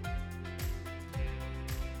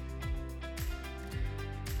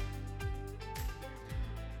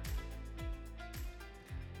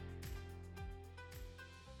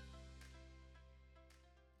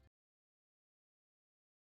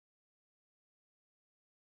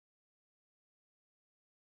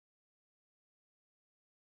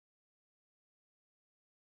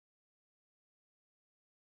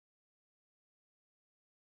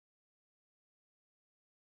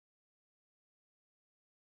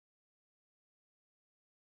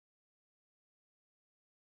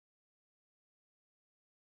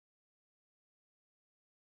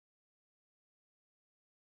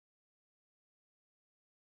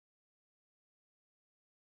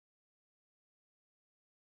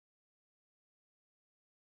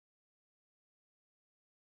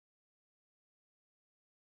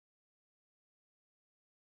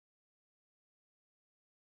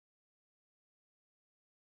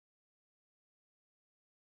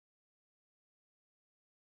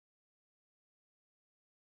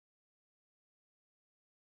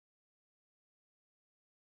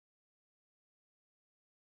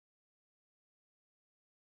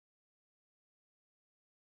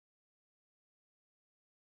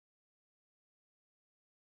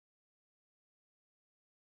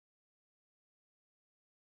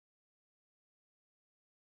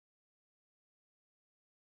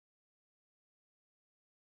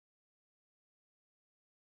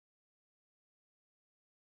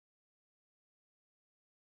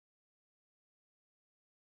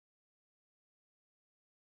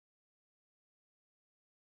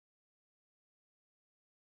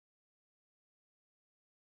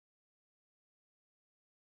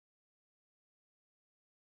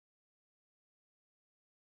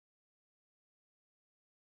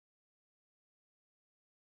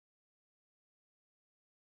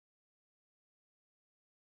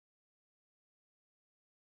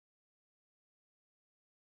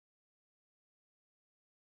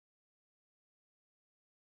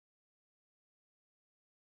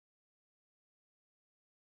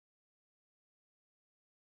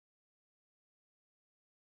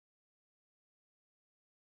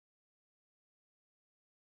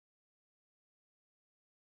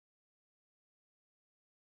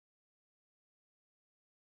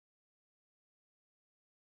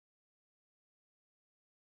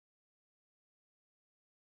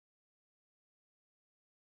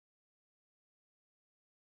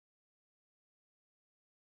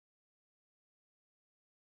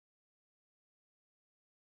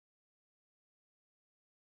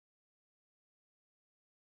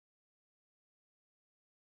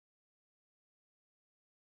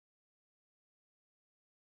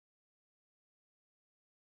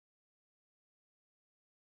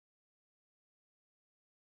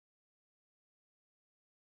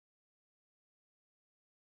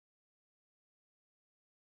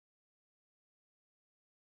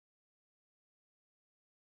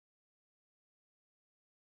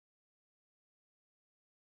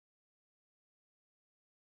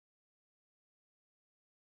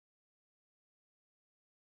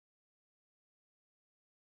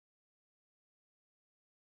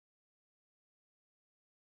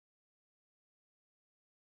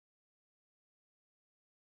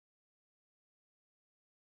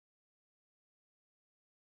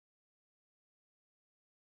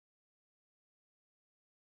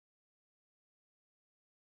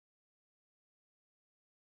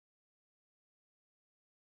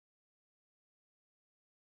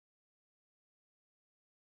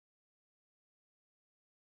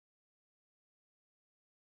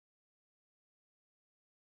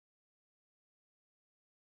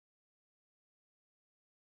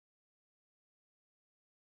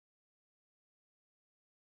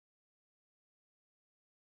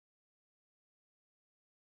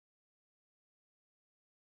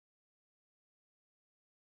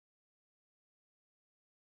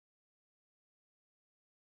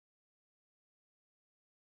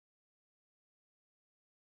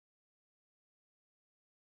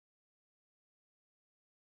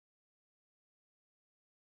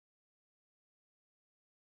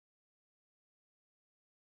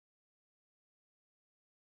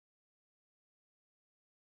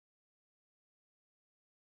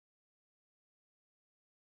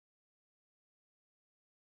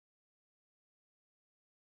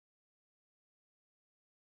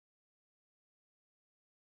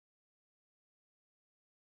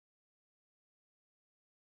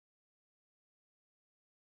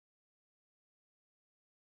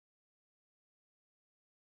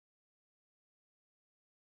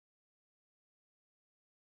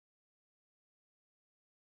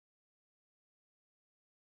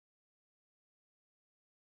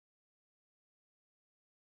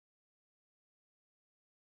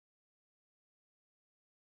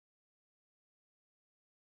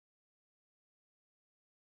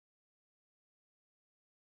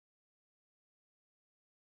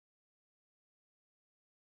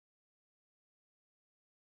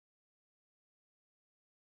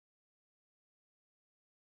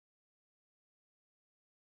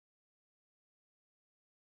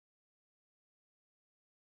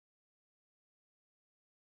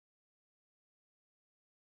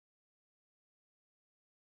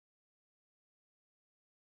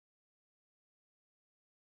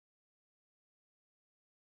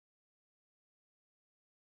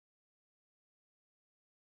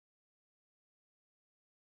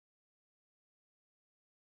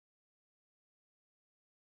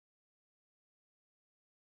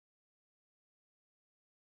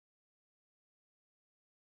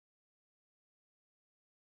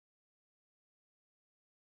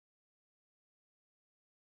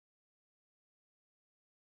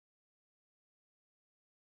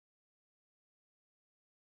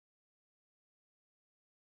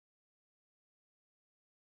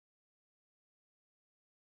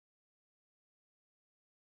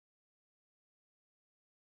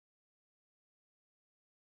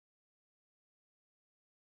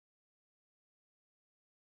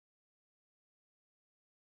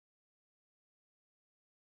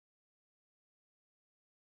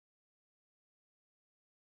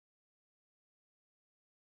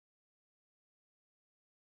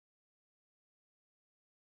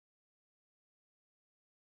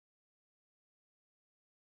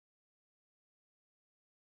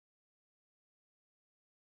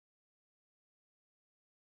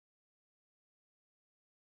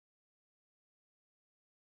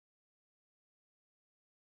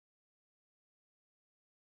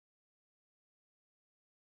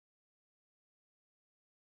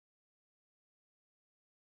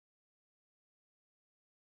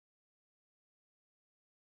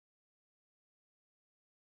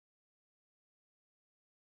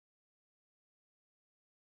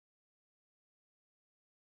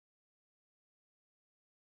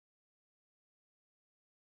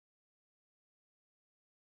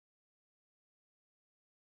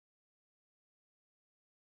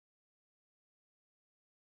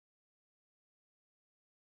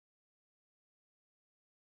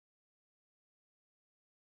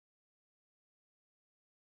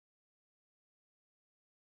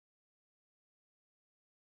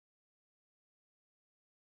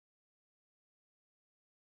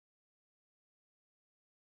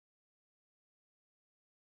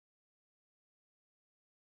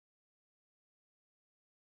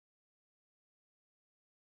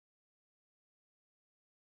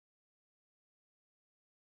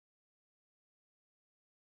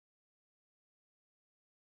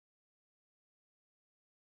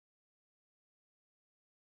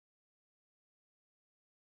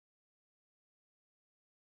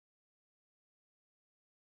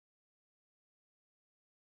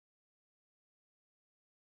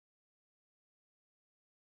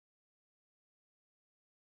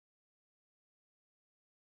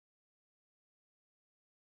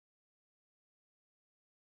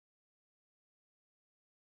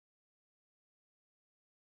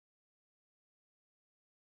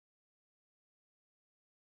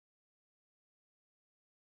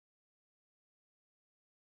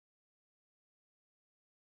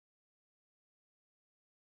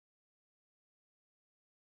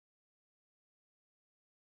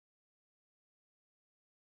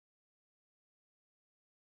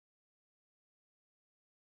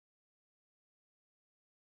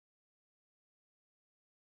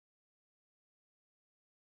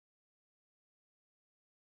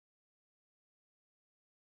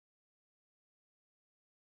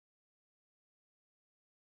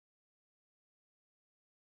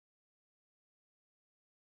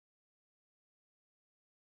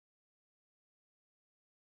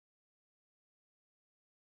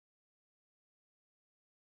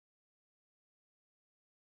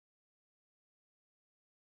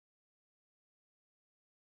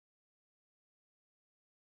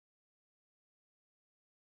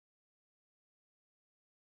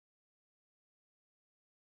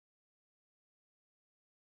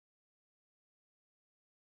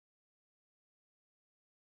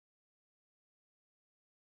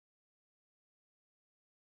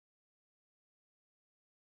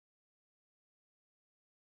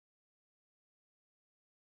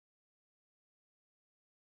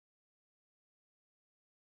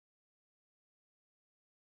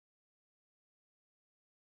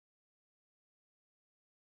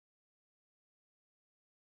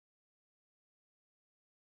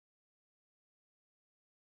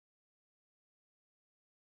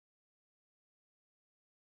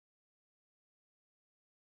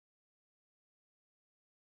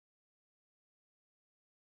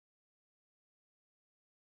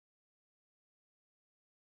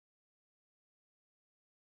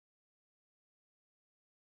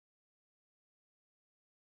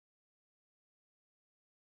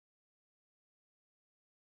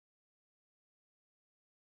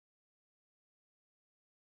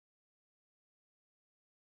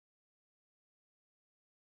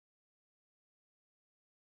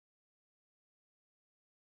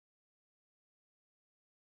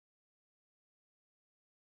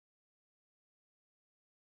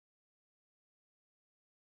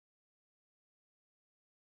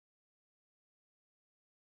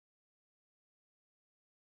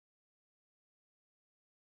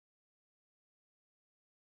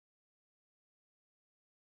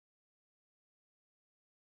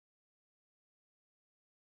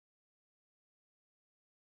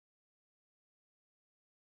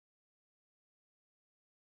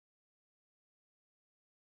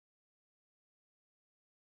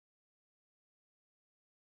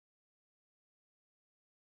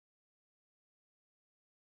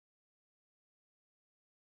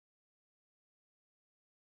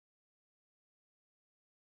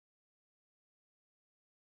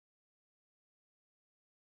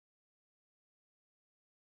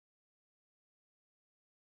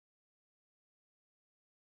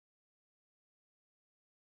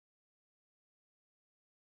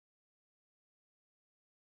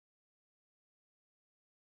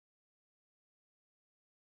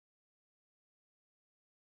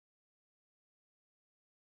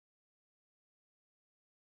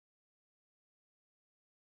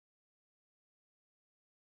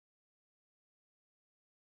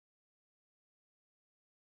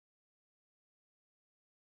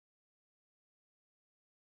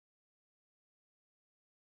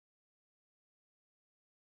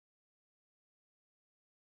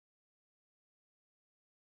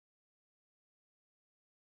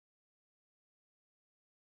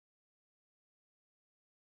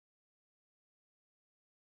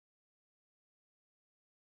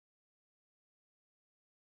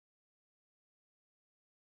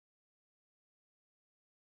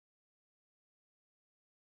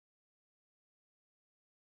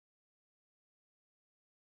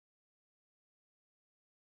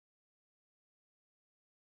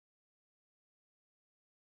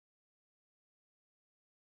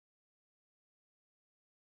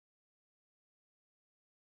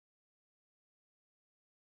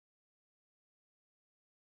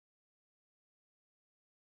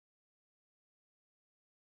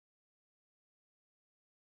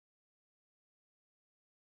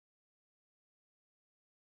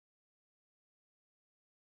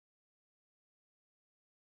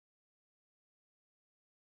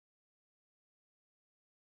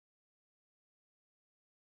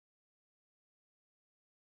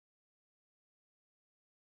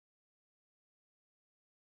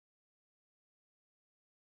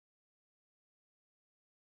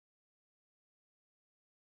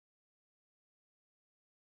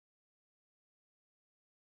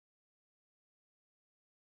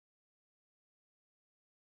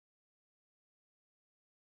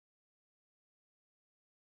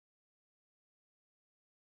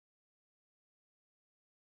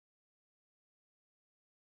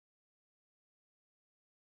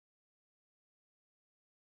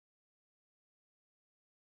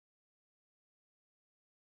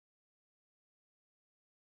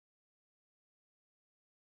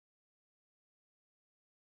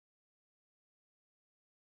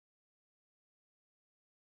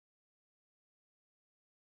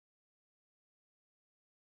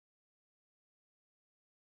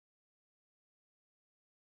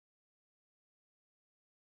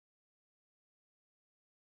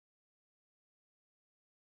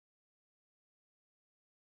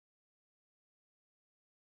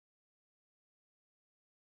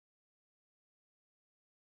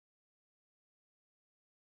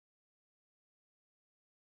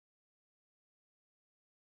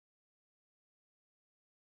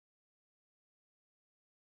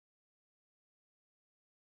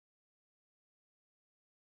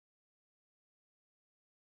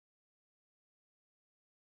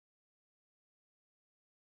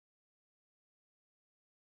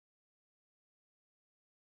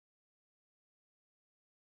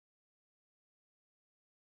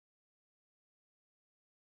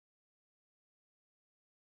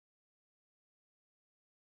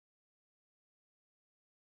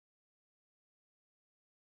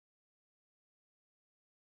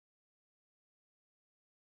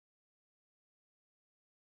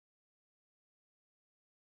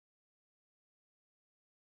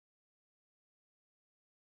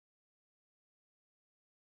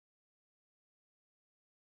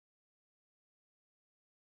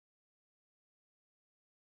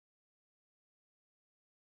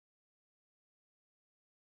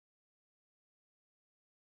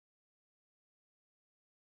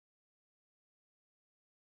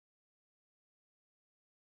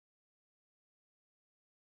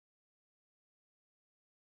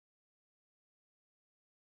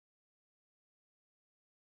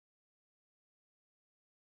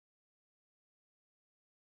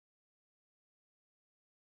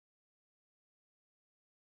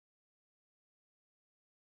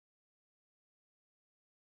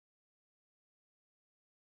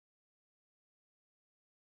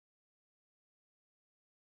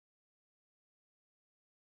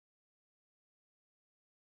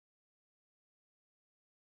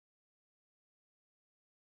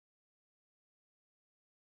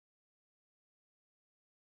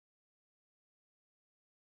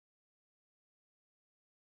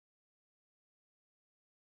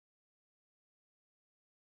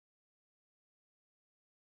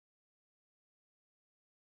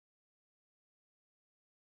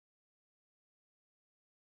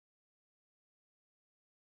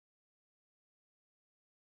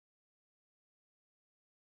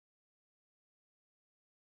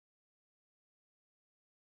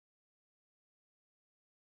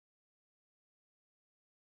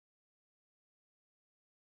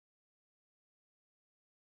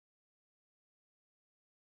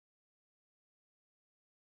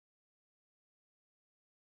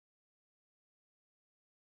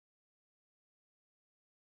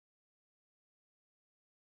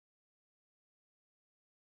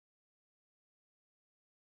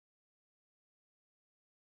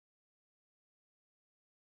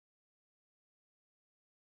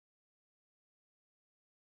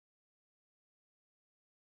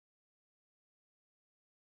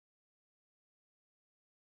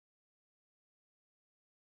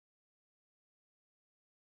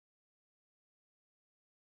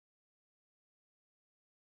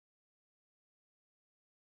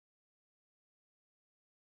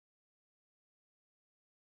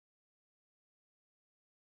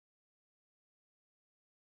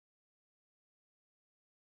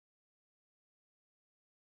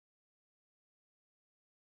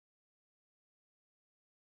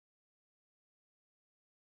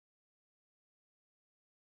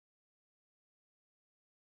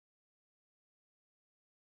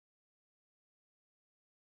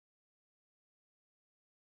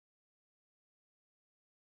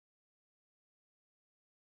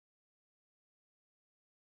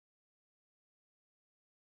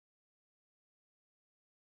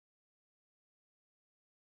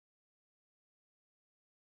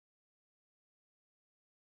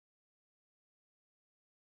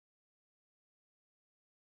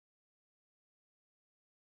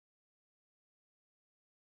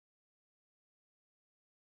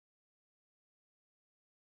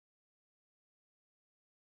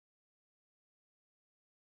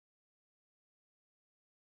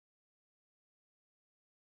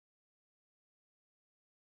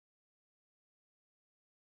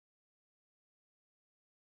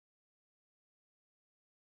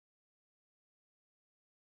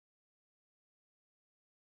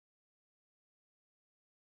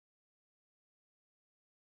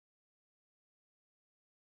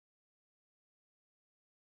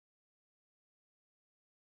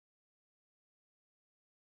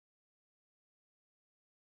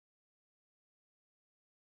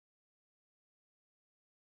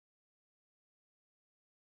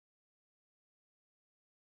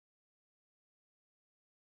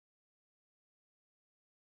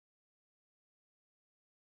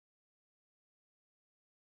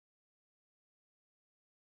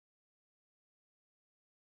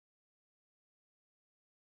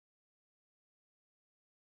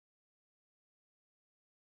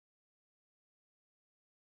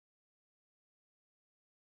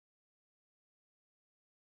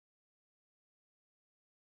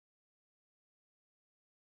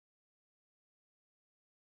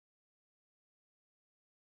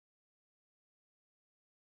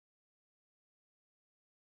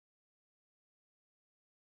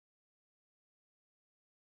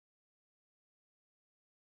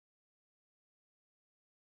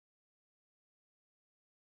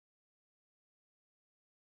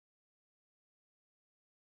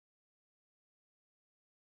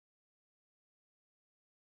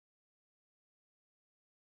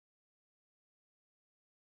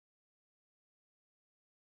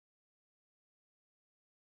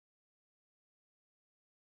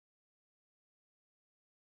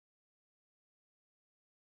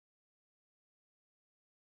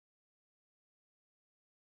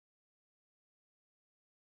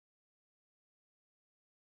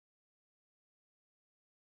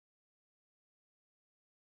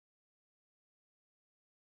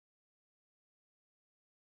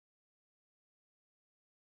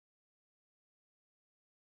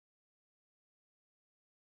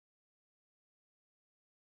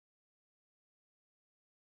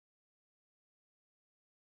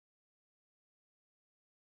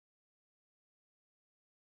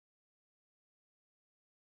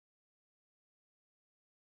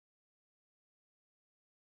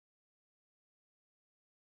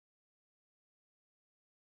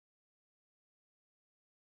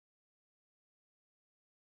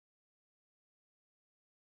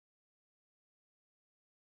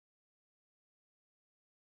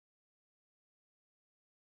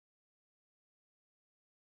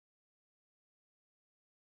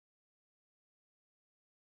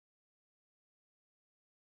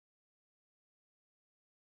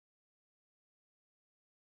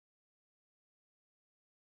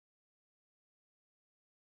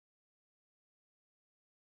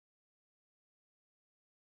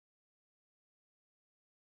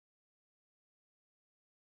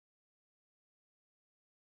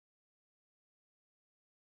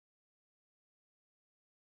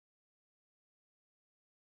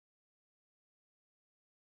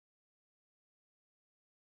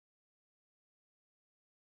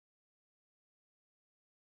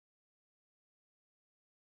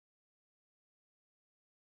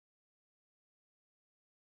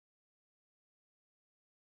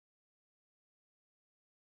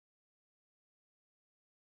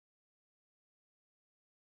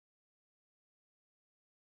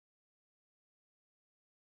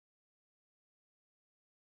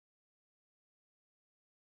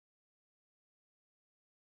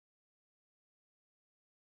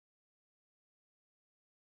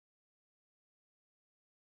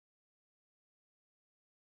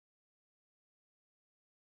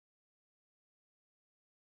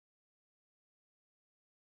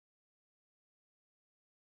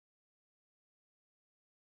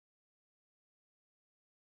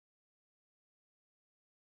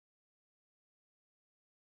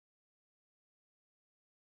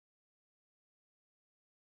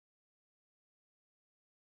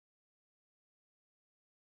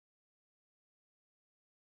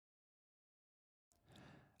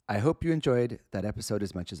 I hope you enjoyed that episode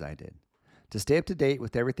as much as I did. To stay up to date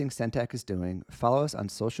with everything Centac is doing, follow us on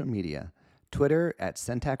social media, Twitter at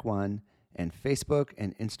Centac1, and Facebook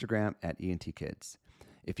and Instagram at ENT Kids.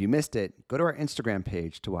 If you missed it, go to our Instagram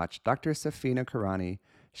page to watch Dr. Safina Karani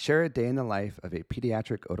share a day in the life of a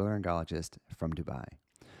pediatric otolaryngologist from Dubai.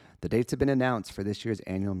 The dates have been announced for this year's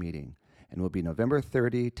annual meeting and will be November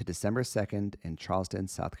 30 to December 2nd in Charleston,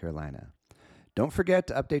 South Carolina. Don't forget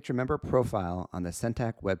to update your member profile on the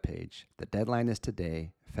Centac webpage. The deadline is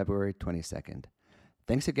today, February 22nd.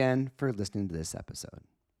 Thanks again for listening to this episode.